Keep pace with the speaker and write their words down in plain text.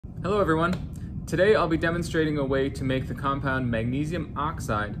Hello everyone. Today I'll be demonstrating a way to make the compound magnesium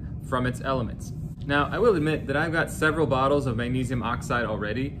oxide from its elements. Now I will admit that I've got several bottles of magnesium oxide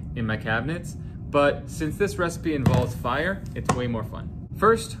already in my cabinets, but since this recipe involves fire, it's way more fun.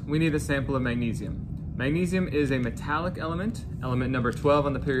 First, we need a sample of magnesium. Magnesium is a metallic element number 12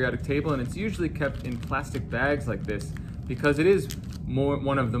 on the periodic table, and it's usually kept in plastic bags like this because it is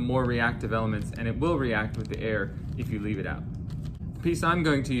one of the more reactive elements, and it will react with the air if you leave it out. The piece I'm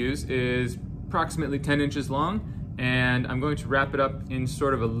going to use is approximately 10 inches long, and I'm going to wrap it up in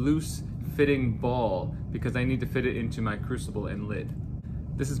sort of a loose fitting ball because I need to fit it into my crucible and lid.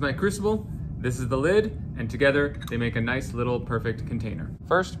 This is my crucible, this is the lid, and together they make a nice little perfect container.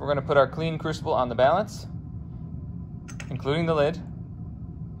 First, we're going to put our clean crucible on the balance, including the lid,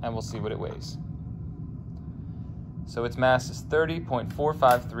 and we'll see what it weighs. So its mass is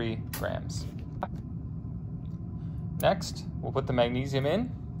 30.453 grams. Next, we'll put the magnesium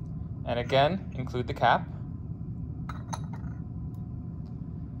in, and again, include the cap.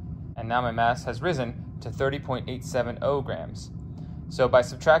 And now my mass has risen to 30.870 grams. So by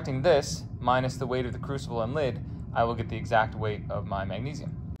subtracting this minus the weight of the crucible and lid, I will get the exact weight of my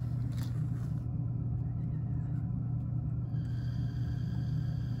magnesium.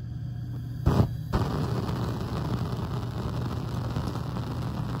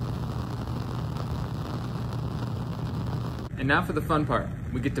 And now for the fun part,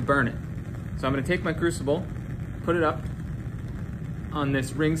 we get to burn it. So I'm gonna take my crucible, put it up on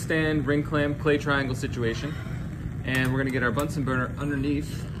this ring stand, ring clamp, clay triangle situation, and we're gonna get our Bunsen burner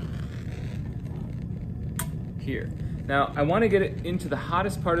underneath here. Now, I wanna get it into the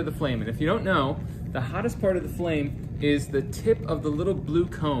hottest part of the flame, and if you don't know, the hottest part of the flame is the tip of the little blue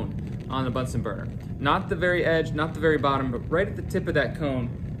cone on the Bunsen burner. Not the very edge, not the very bottom, but right at the tip of that cone.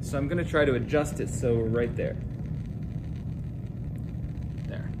 So I'm gonna try to adjust it so we're right there.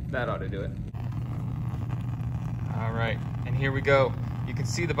 That ought to do it. All right, and here we go. You can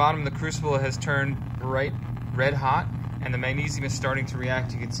see the bottom of the crucible has turned bright red hot, and the magnesium is starting to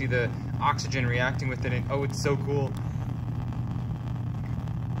react. You can see the oxygen reacting with it, and oh, it's so cool.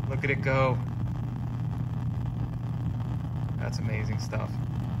 Look at it go. That's amazing stuff.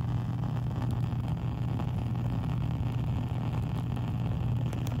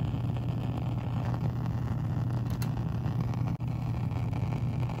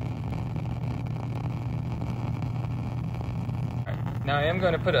 Now I am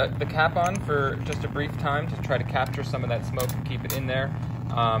going to put the cap on for just a brief time to try to capture some of that smoke and keep it in there,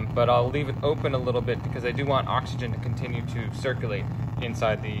 but I'll leave it open a little bit because I do want oxygen to continue to circulate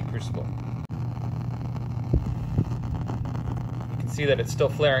inside the crucible. You can see that it's still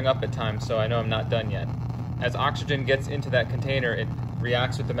flaring up at times, so I know I'm not done yet. As oxygen gets into that container, it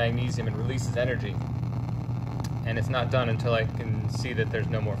reacts with the magnesium and releases energy, and it's not done until I can see that there's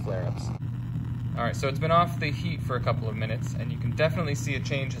no more flare-ups. Alright, so it's been off the heat for a couple of minutes, and you can definitely see a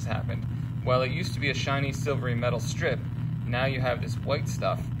change has happened. While it used to be a shiny silvery metal strip, now you have this white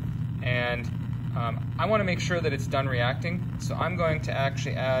stuff, and I want to make sure that it's done reacting, so I'm going to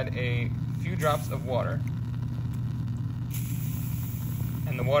actually add a few drops of water.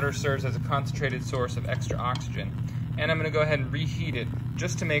 And the water serves as a concentrated source of extra oxygen. And I'm going to go ahead and reheat it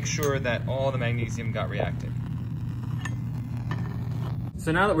just to make sure that all the magnesium got reacted.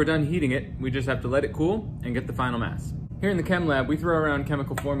 So now that we're done heating it, we just have to let it cool and get the final mass. Here in the chem lab, we throw around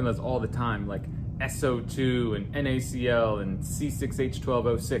chemical formulas all the time, like SO2 and NaCl and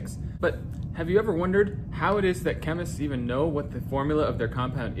C6H12O6. But have you ever wondered how it is that chemists even know what the formula of their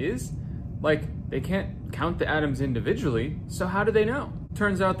compound is? Like, they can't count the atoms individually, so how do they know?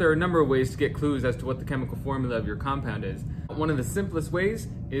 Turns out there are a number of ways to get clues as to what the chemical formula of your compound is. One of the simplest ways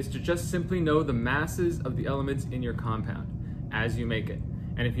is to just simply know the masses of the elements in your compound as you make it.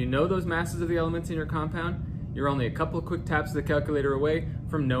 And if you know those masses of the elements in your compound, you're only a couple of quick taps of the calculator away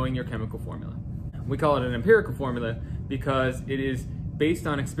from knowing your chemical formula. We call it an empirical formula because it is based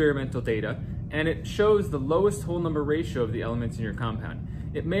on experimental data, and it shows the lowest whole number ratio of the elements in your compound.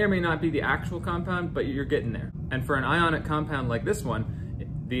 It may or may not be the actual compound, but you're getting there. And for an ionic compound like this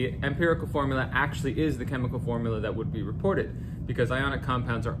one, the empirical formula actually is the chemical formula that would be reported, because ionic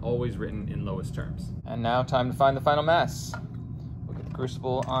compounds are always written in lowest terms. And now time to find the final mass.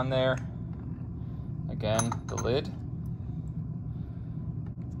 Crucible on there, again the lid,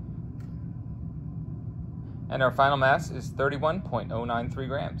 and our final mass is 31.093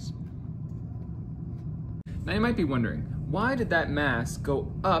 grams. Now you might be wondering, why did that mass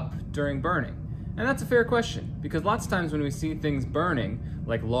go up during burning? And that's a fair question, because lots of times when we see things burning,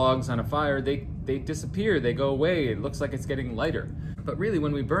 like logs on a fire, they disappear, they go away, it looks like it's getting lighter. But really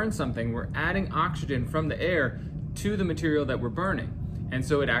when we burn something, we're adding oxygen from the air to the material that we're burning. and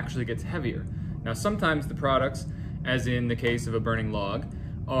so it actually gets heavier. Now sometimes the products, as in the case of a burning log,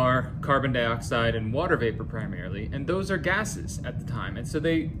 are carbon dioxide and water vapor primarily, and those are gases at the time, and so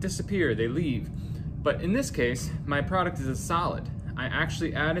they disappear, they leave. But in this case, my product is a solid. I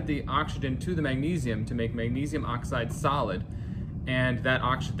actually added the oxygen to the magnesium to make magnesium oxide solid, and that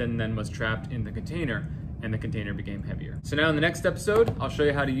oxygen then was trapped in the container, and the container became heavier. So now in the next episode, I'll show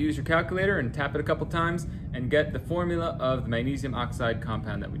you how to use your calculator and tap it a couple times and get the formula of the magnesium oxide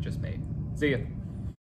compound that we just made. See ya.